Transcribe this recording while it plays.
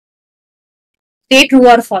stay true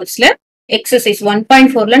or falseல exercise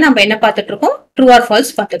 1.4ல நம்ம என்ன பார்த்துட்டு இருக்கோம்? True or false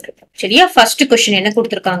பார்த்துட்டு இருக்கோம். சரியா? ஃபர்ஸ்ட் क्वेश्चन என்ன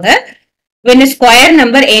கொடுத்திருக்காங்க? when a square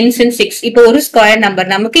number ends in 6. இப்போ ஒரு ஸ்கொயர் நம்பர்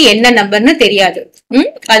நமக்கு என்ன நம்பர்னு தெரியாது.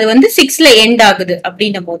 அது வந்து 6ல எண்ட் ஆகுது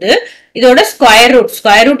அப்படின்னும் போது இதோட ஸ்கொயர்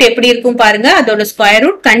ரூட் எப்படி இருக்கும் பாருங்க. அதோட ஸ்கொயர்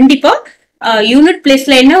ரூட் கண்டிப்பா யூனிட்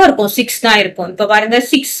பிளேஸ்ல என்ன இருக்கும்? 6 தான் இருக்கும். இப்ப பாருங்க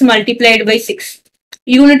 6 மல்டிப்ளைடு பை 6.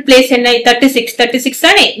 யூனிட் பிளேஸ் என்ன? 36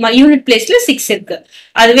 தானே? யூனிட் பிளேஸ்ல 6 இருக்கு.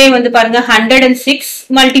 அதுவே வந்து பாருங்க 106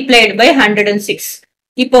 மல்டிப்ளைடு பை 106.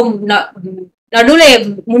 இப்போ நடுவுல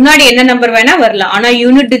முன்னாடி என்ன நம்பர் வேணா வரலாம். ஆனா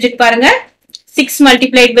யூனிட் டிஜிட் பாருங்க 6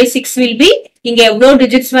 multiplied by 6 will be இங்க எவ்வளவு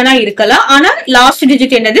டிஜிட்ஸ் வேணா இருக்கலாம். ஆனா லாஸ்ட்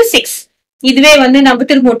டிஜிட் என்னது? 6. இதுவே வந்து நம்ம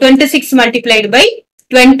திரும்ப 26 multiplied by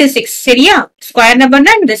 26. சரியா? ஸ்கொயர்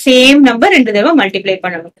நம்பர்னா இந்த சேம் நம்பர் ரெண்டு தடவை மல்டிப்ளை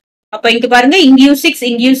பண்ணணும். அப்ப இங்க பாருங்க இங்கேயும் 6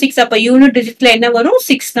 இங்கேயும் 6. அப்ப யூனிட் டிஜிட்ல என்ன வரும்?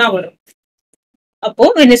 6 தான் வரும். அப்போ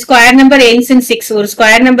when square number ends in 6, ஒரு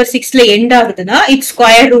ஸ்கொயர் நம்பர் 6ல எண்ட் ஆகுதுன்னா இட்ஸ்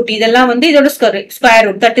ஸ்கொயர் ரூட். இதெல்லாம் வந்து இதோட ஸ்கொயர்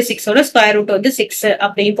ரூட் 36 ஓட ஸ்கொயர் ரூட் வந்து 6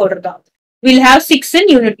 அப்படின்னு போடுறதா. will have 6 in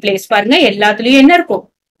unit place. பாருங்க எல்லாத்துலயும் என்ன இருக்கும்?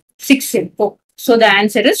 6 இருக்கும். So the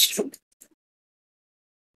answer is true.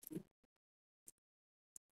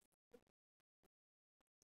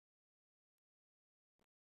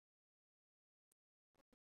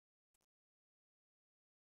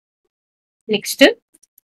 Next,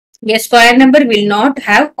 a square number will not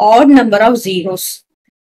have odd number of zeros.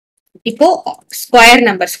 இப்போ ஸ்கொயர்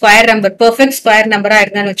நம்பர் பெர்ஃபெக்ட் ஸ்கொயர் நம்பரா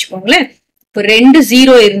இருந்தான்னு வச்சுக்கோங்களேன். இப்போ 2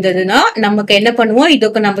 0 இருந்ததுன்னா நமக்கு என்ன பண்ணுவோம்?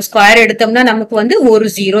 இதுக்கு நம்ம ஸ்கொயர் எடுத்தோம்னா நமக்கு வந்து ஒரு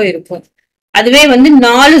 0 இருக்கும். அதுவே வந்து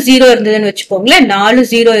 4 0 இருந்ததுன்னு வச்சுக்கோங்களேன். 4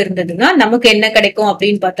 0 இருந்ததுன்னா நமக்கு என்ன கிடைக்கும்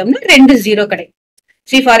அப்படின்னு பார்த்தோம்னா 2 0 கிடைக்கும்.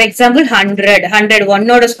 See for example 100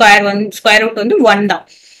 1ஓட square root வந்து 1 தான்.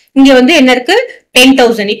 இங்க வந்து என்ன இருக்கு?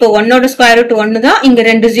 10,000. இப்போ 1ஓட ஸ்கொயர் ரூட் 1 தான். இங்க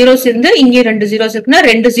 2 zeros இருந்து இங்க 2 zeros இருக்குன்னா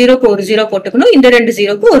 2 0க்கு ஒரு 0 போட்டுக்கணும். இந்த 2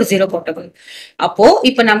 0க்கு ஒரு 0 போட்டுக்கணும். அப்போ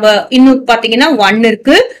இப்ப நம்ம இன்னும் பாத்தீங்கன்னா 1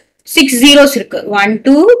 இருக்கு, 6 zeros இருக்கு. 1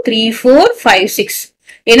 2 3 4 5 6.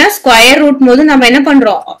 ஏன்னா ஸ்கொயர் ரூட் போது நம்ம என்ன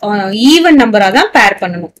பண்றோம்? ஈவன் நம்பரா தான் பேர்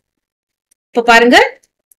பண்ணணும். இப்ப பாருங்க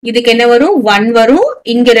இதுக்கு என்ன வரும்? 1 வரும்.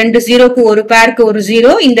 இங்க 2 0க்கு ஒரு பேருக்கு ஒரு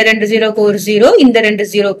 0, இந்த 2 0க்கு ஒரு 0, இந்த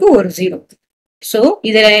 2 0க்கு ஒரு 0. சோ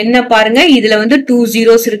இதுல என்ன பாருங்க? இதுல வந்து 2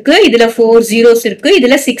 zeros இருக்கு, இதுல 4 zeros இருக்கு,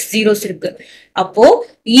 இதுல 6 zeros இருக்கு. அப்போ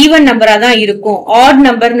ஈவன் நம்பரா தான் இருக்கும். ஆட்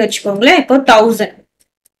நம்பர்னு வச்சுக்கோங்களேன். இப்போ 1000.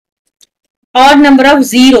 ஆட் நம்பர் ஆஃப்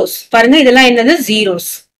ஜீரோஸ் பாருங்க. இதெல்லாம் என்னது? ஜீரோஸ்.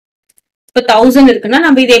 இப்ப 1000 இருக்குன்னா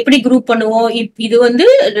நம்ம இதை எப்படி குரூப் பண்ணுவோம்? இது வந்து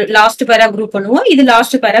லாஸ்ட் பேரா குரூப் பண்ணுவோம், இது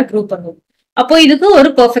லாஸ்ட் பேரா குரூப் பண்ணுவோம். அப்போ இதுக்கு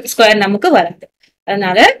ஒரு பெர்ஃபெக்ட் ஸ்கொயர் நமக்கு வராது.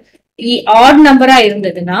 அதனால ஆட் நம்பரா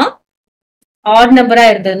இருந்ததுன்னா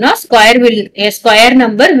square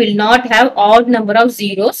number will not have odd number of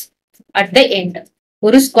zeros at the end.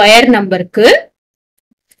 ஒரு ஸ்கொயர் நம்பருக்கு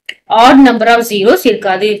odd number of zeros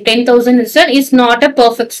இருக்காது. 10,000 is not a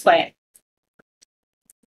perfect square.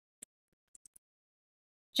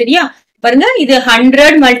 சரியா? பாருங்க இது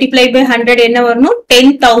 100 multiplied by 100 என்ன வரணும்?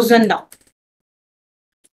 10,000 தான்.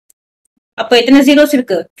 அப்ப எத்தனை zeros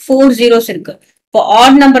இருக்கு? 4 zeros இருக்கு. இப்போ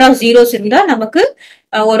ஆட் நம்பர் ஆஃப் ஜீரோஸ் இருந்தா நமக்கு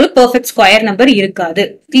ஒரு பெர்ஃபெக்ட் ஸ்கொயர் நம்பர் இருக்காது.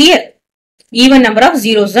 Clear? Even number of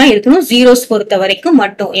zeros தான் இருக்கணும் ஜீரோஸ் பொறுத்த வரைக்கும்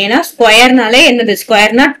மட்டும். ஏன்னா ஸ்கொயர்னாலே என்னது?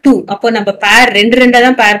 ஸ்கொயர்னா 2. அப்போ நம்ம பேர் ரெண்டா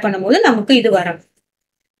தான் பேர் பண்ணும்போது நமக்கு இது வரும்.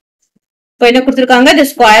 இப்போ என்ன கொடுத்திருக்காங்க? the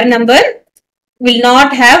square number will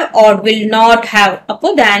not have. அப்போ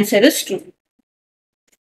the answer is true.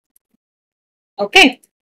 Okay.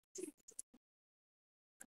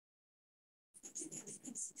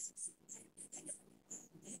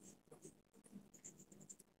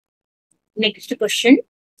 Next question.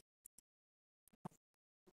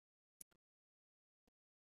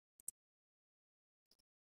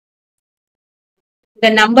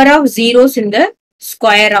 The number of zeros in the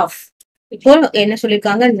square of. இப்போ என்ன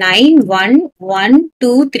சொல்லிருக்காங்க? 9 1 1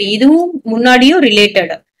 2 3. இதுவும் முன்னாடியும்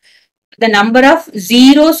related. The number of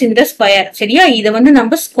zeros in the square. சரியா? இத வந்து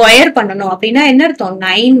நம்ம ஸ்கொயர் பண்ணணும். அப்படின்னா என்ன அர்த்தம்?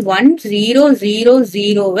 9 1 0 0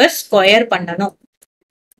 0 ஸ்கொயர் பண்ணணும்.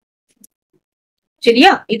 சரியா?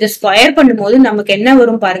 இது ஸ்கொயர் பண்ணும்போது நமக்கு என்ன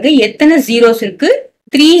வரும் பாருங்க. எத்தனை ஜீரோஸ் இருக்கு?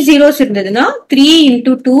 3 zeros இருந்ததுன்னா 3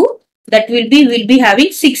 into 2 that will be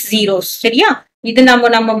having 6 zeros. சரியா? இது நம்ம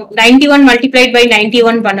 91 multiplied by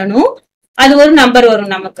 91 பண்ணணும். அது ஒரு நம்பர்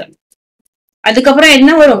வரும் நமக்கு. அதுக்கப்புறம்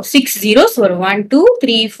என்ன வரும்? 6 zeros வரும். 1 2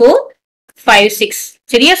 3 4 5 6.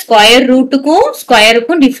 சரியா? ஸ்கொயர் ரூட்டுக்கும்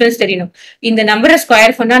ஸ்கொயருக்கும் டிஃபரன்ஸ் தெரியணும். இந்த நம்பரை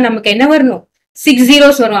ஸ்கொயர் பண்ணா நமக்கு என்ன வரணும்? 6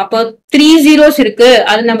 zeros வரும். அப்போ 3 zeros இருக்கு,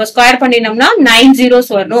 அது நம்ம ஸ்கொயர் பண்ணினோம்னா 9 zeros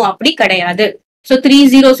வரணும். அப்படி கிடையாது. சோ 3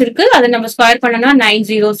 zeros இருக்கு, அதை நம்ம ஸ்கொயர் பண்ணனா 9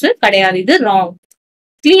 zeros கிடையாது. இது ராங்.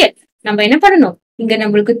 கிளியர்? நம்ம என்ன பண்ணணும்? இங்க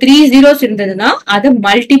நம்மளுக்கு 3 zeros இருந்ததுன்னா அதை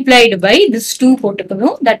மல்டிப்ளைடு பை this 2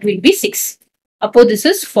 போட்டுக்கணும். That will be 6. அப்போ this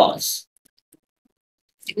is false.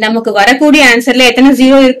 நமக்கு வரக்கூடிய ஆன்சர்ல எத்தனை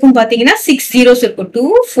ஜீரோ இருக்கும் பாத்தீங்கன்னா 6 zeros இருக்கும். 2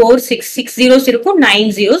 4 6 6 zeros இருக்கும்,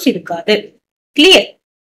 9 zeros இருக்காது. Clear?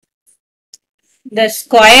 The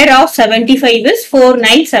square of 75 is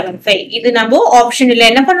 4975. இது நம்ம ஆப்ஷன்ல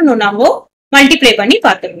என்ன பண்ணணும், நம்ம மல்டிப்ளை பண்ணி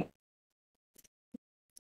பார்த்துடணும்.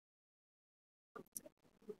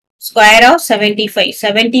 Square of 75.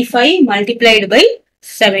 75 multiplied by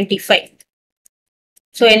 75.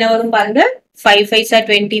 So என்ன வரும் பாருங்க, 5 5s are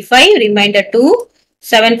 25, remainder 2,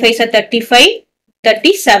 7 5s are 35,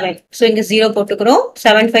 37. So இங்க 0 போட்டுக்கிறோம்.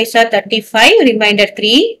 7 5s are 35, remainder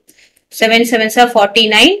 3, 7 7s are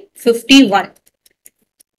 49, 51.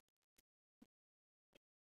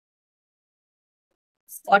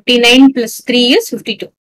 49 plus 3 is 52.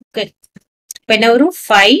 Okay. இப்போ என்ன வரும்,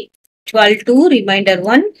 5, 12 2, remainder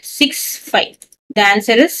 1, 6 5. The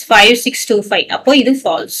answer is 5625. அப்போ இது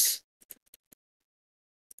false.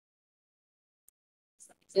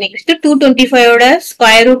 Next 225 ஓட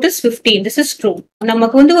square root is 15. This is true.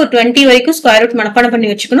 நமக்கு வந்து ஒரு 20 வரைக்கும் square root மனப்பாடம் பண்ணி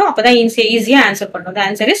வச்சுக்கணும், அப்பதான் ஈஸியா ஆன்சர் பண்ணணும். The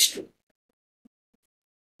answer is true.